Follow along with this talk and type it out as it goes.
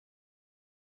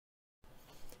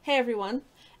Hey everyone,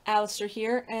 Alistair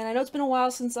here, and I know it's been a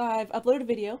while since I've uploaded a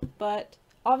video, but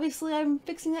obviously I'm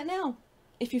fixing that now.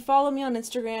 If you follow me on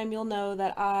Instagram, you'll know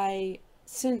that I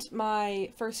sent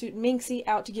my fursuit Minxy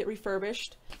out to get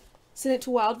refurbished, sent it to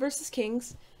Wild vs.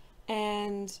 Kings,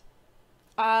 and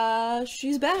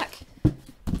she's back.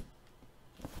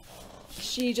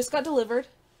 She just got delivered,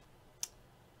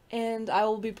 and I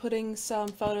will be putting some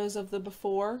photos of the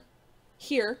before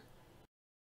here.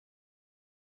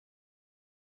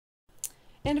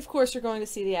 And of course you're going to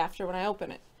see the after when I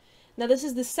open it. Now this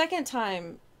is the second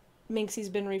time Minxy's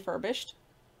been refurbished.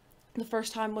 The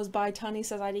first time was by Tunny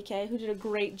Says IDK, who did a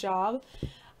great job.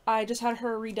 I just had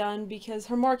her redone because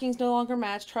her markings no longer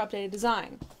matched her updated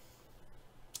design.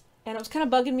 And it was kind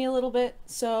of bugging me a little bit,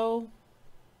 so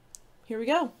here we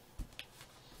go.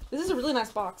 This is a really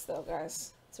nice box though,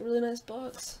 guys. It's a really nice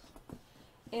box.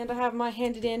 And I have my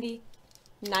handy dandy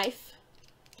knife.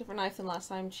 Different knife than last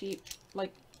time, cheap,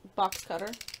 like box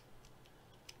cutter.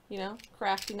 You know,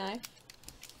 crafty knife.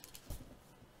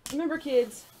 Remember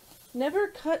kids, never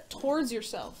cut towards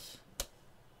yourself.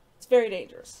 It's very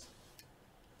dangerous.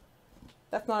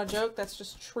 That's not a joke, that's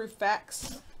just true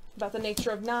facts about the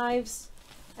nature of knives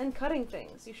and cutting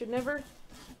things. You should never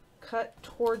cut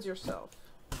towards yourself.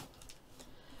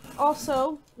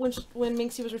 Also, when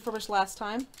Minxy was refurbished last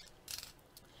time,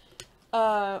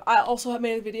 I also have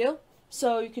made a video,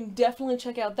 so you can definitely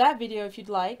check out that video if you'd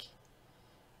like.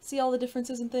 See all the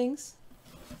differences and things?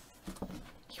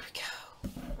 Here we go.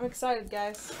 I'm excited,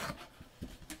 guys.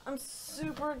 I'm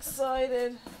super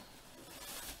excited.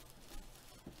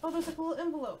 Oh, there's like a little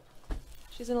envelope.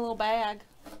 She's in a little bag.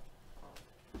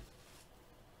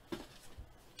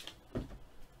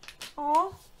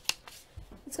 Aw.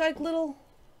 It's got like little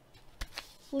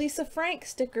Lisa Frank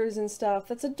stickers and stuff.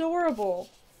 That's adorable.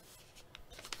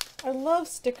 I love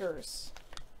stickers.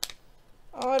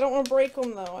 Oh, I don't want to break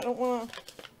them though. I don't want to...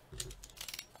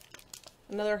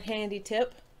 Another handy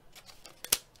tip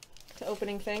to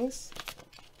opening things.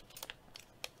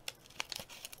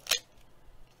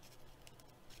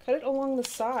 Cut it along the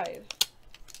side.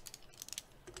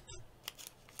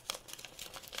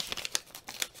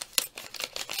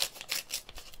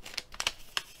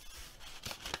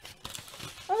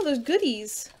 Oh, there's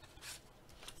goodies.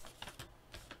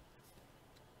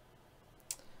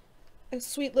 A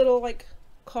sweet little, like,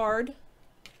 card.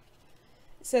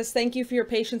 It says, "Thank you for your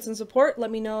patience and support.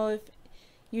 Let me know if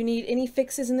you need any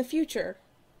fixes in the future."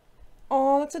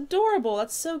 Oh, that's adorable.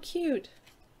 That's so cute.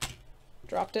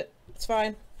 Dropped it. It's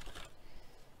fine.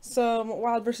 Some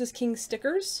Wild vs. King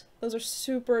stickers. Those are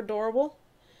super adorable.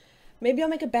 Maybe I'll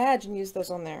make a badge and use those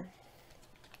on there.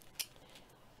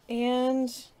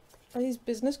 And are these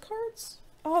business cards?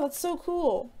 Oh, that's so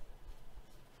cool.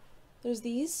 There's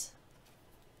these,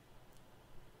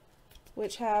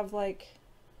 which have like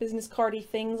business cardy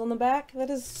things on the back. That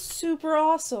is super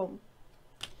awesome.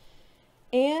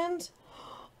 And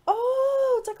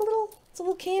oh, it's like a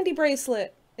little candy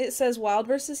bracelet. It says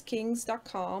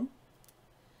wildversuskings.com.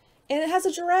 And it has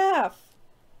a giraffe.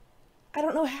 I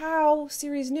don't know how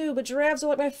series knew, but giraffes are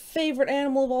like my favorite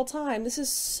animal of all time. This is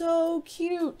so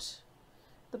cute.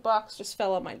 The box just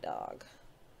fell on my dog.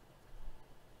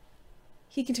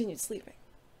 He continued sleeping.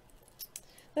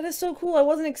 That is so cool. I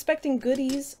wasn't expecting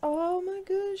goodies. Oh my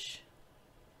gosh.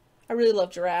 I really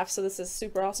love giraffes, so this is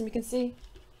super awesome. You can see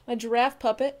my giraffe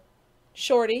puppet,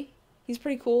 Shorty. He's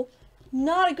pretty cool.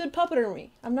 Not a good puppeter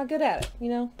me. I'm not good at it. You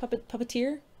know,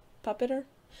 puppeter.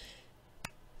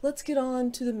 Let's get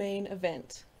on to the main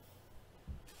event.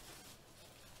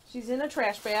 She's in a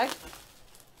trash bag,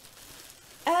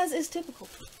 as is typical.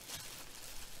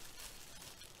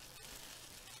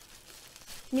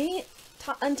 Me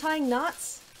untying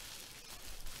knots,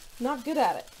 not good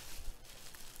at it.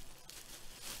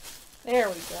 There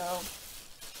we go.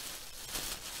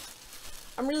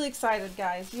 I'm really excited,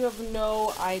 guys. You have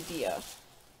no idea.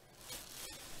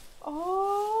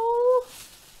 Oh,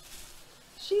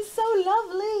 she's so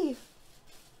lovely.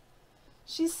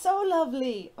 She's so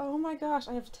lovely. Oh my gosh,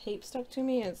 I have tape stuck to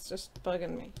me. It's just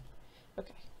bugging me.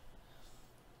 Okay.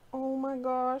 Oh my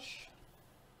gosh.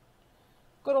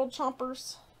 Good old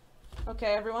chompers.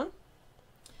 Okay, everyone.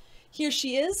 Here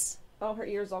she is. Oh, her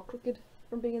ear's all crooked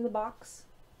from being in the box.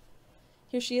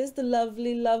 Here she is, the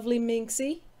lovely, lovely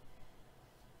Minxy.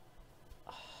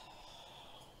 Oh,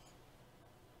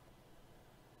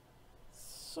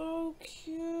 so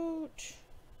cute.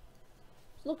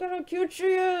 Look at how cute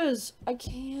she is. I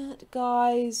can't,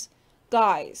 guys.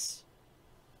 Guys.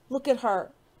 Look at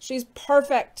her. She's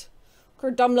perfect. Her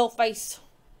dumb little face.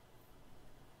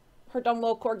 Her dumb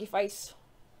little corgi face.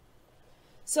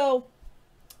 So,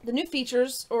 The new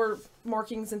features or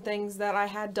markings and things that I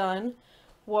had done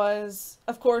was,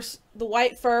 of course, the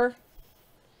white fur,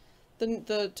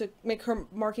 to make her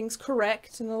markings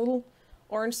correct, and the little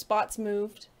orange spots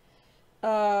moved.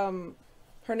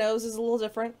 Her nose is a little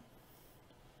different,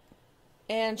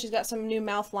 and she's got some new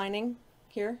mouth lining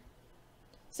here.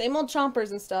 Same old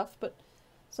chompers and stuff, but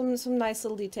some nice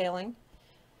little detailing.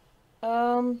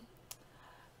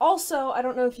 Also, I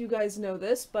don't know if you guys know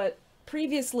this, but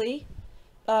previously,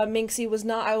 Minxy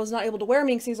I was not able to wear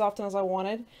Minxy as often as I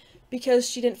wanted because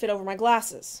she didn't fit over my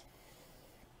glasses.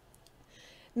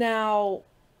 Now,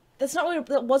 that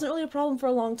wasn't really a problem for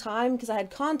a long time because I had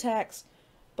contacts,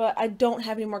 but I don't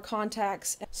have any more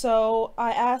contacts. So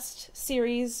I asked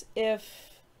Series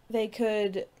if they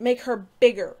could make her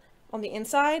bigger on the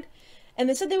inside, and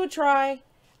they said they would try.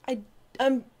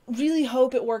 I really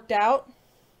hope it worked out.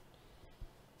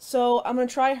 So I'm gonna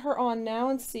try her on now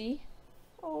and see.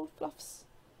 Oh, fluffs.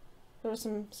 There was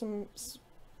some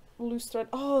loose thread.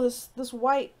 Oh, this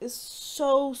white is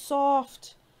so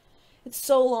soft. It's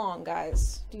so long,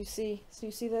 guys. Do you see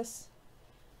this?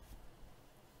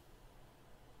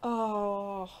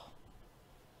 Oh,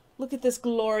 look at this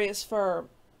glorious fur.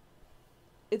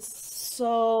 It's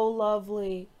so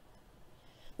lovely.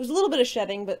 There's a little bit of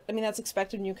shedding, but I mean that's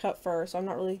expected when you cut fur, so I'm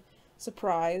not really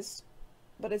surprised.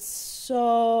 But it's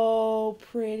so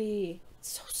pretty.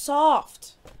 It's so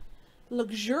soft.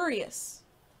 Luxurious.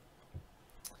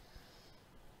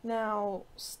 Now,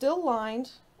 still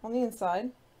lined on the inside.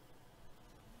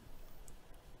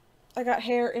 I got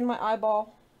hair in my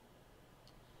eyeball.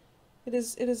 It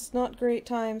is not great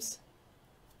times.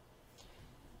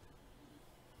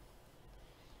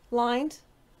 Lined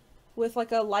with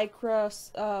like a lycra,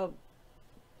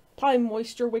 probably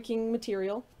moisture wicking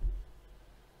material.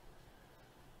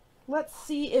 Let's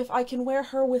see if I can wear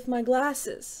her with my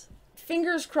glasses.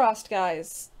 Fingers crossed,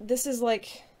 guys. This is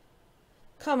like,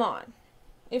 come on.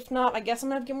 If not, I guess I'm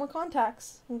gonna have to get more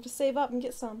contacts. I'm gonna have to save up and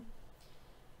get some.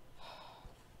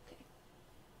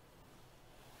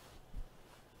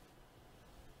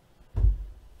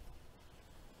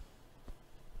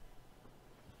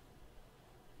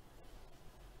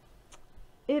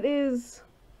 It is...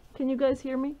 Can you guys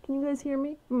hear me? Can you guys hear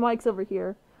me? My mic's over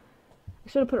here. I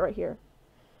should have put it right here.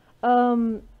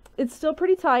 It's still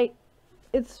pretty tight.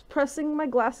 It's pressing my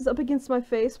glasses up against my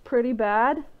face pretty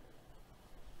bad.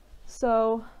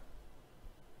 So,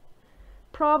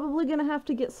 probably gonna have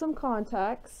to get some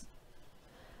contacts.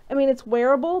 I mean, it's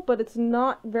wearable, but it's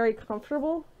not very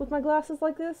comfortable with my glasses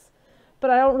like this.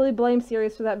 But I don't really blame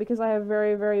Sirius for that because I have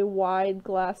very, very wide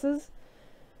glasses.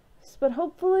 But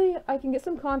hopefully I can get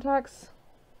some contacts,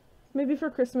 maybe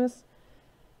for Christmas,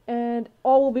 and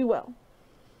all will be well.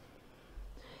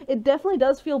 It definitely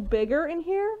does feel bigger in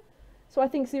here, so I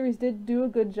think Series did do a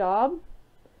good job.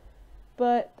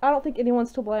 But I don't think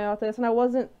anyone's to blame about this, and I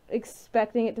wasn't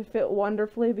expecting it to fit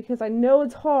wonderfully because I know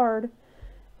it's hard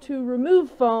to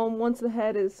remove foam once the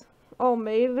head is all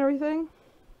made and everything,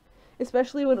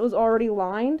 especially when it was already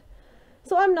lined.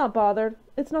 So I'm not bothered.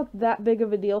 It's not that big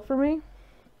of a deal for me.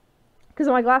 Because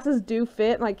my glasses do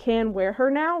fit and I can wear her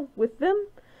now with them.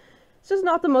 It's just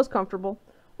not the most comfortable,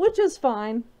 which is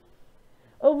fine.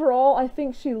 Overall, I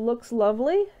think she looks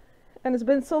lovely, and it's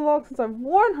been so long since I've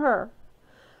worn her.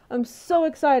 I'm so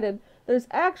excited. There's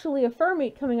actually a fur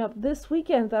meet coming up this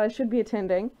weekend that I should be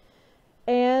attending,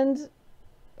 and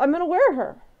I'm gonna wear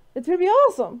her. It's gonna be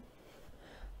awesome.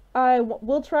 I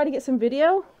will try to get some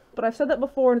video, but I've said that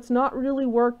before and it's not really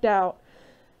worked out.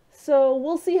 So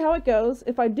we'll see how it goes.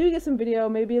 If I do get some video,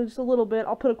 maybe just a little bit,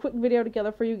 I'll put a quick video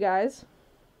together for you guys.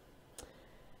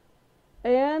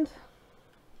 And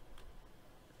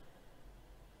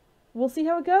we'll see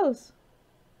how it goes.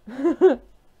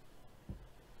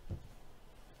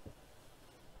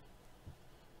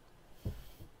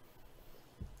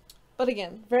 But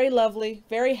again, very lovely,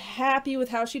 very happy with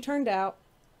how she turned out.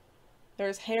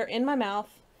 There's hair in my mouth.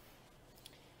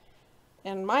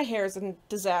 And my hair is a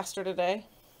disaster today.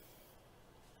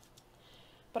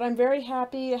 But I'm very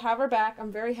happy to have her back.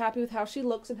 I'm very happy with how she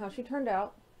looks and how she turned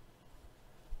out.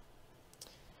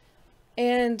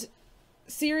 And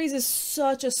Series is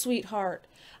such a sweetheart.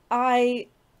 I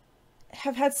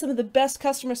have had some of the best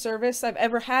customer service I've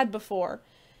ever had before.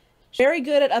 Very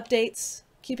good at updates,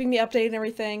 keeping me updated and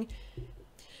everything.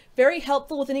 Very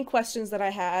helpful with any questions that I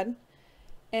had.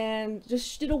 And they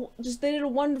did a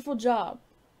wonderful job.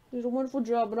 They did a wonderful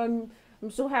job, and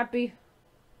I'm so happy.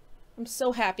 I'm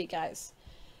so happy, guys.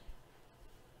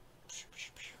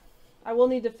 I will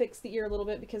need to fix the ear a little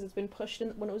bit because it's been pushed in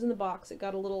when it was in the box. It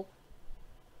got a little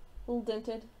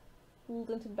dented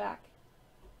back.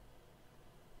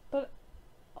 But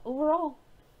overall,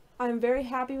 I'm very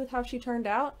happy with how she turned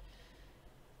out,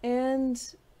 and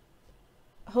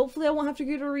hopefully I won't have to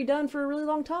get her redone for a really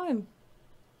long time.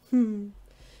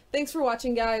 Thanks for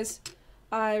watching, guys.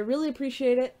 I really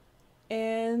appreciate it,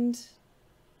 and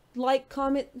like,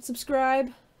 comment,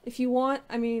 subscribe if you want.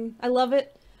 I mean, I love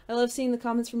it. I love seeing the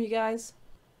comments from you guys.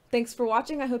 Thanks for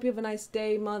watching. I hope you have a nice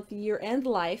day, month, year, and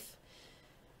life.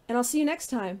 And I'll see you next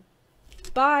time.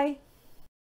 Bye!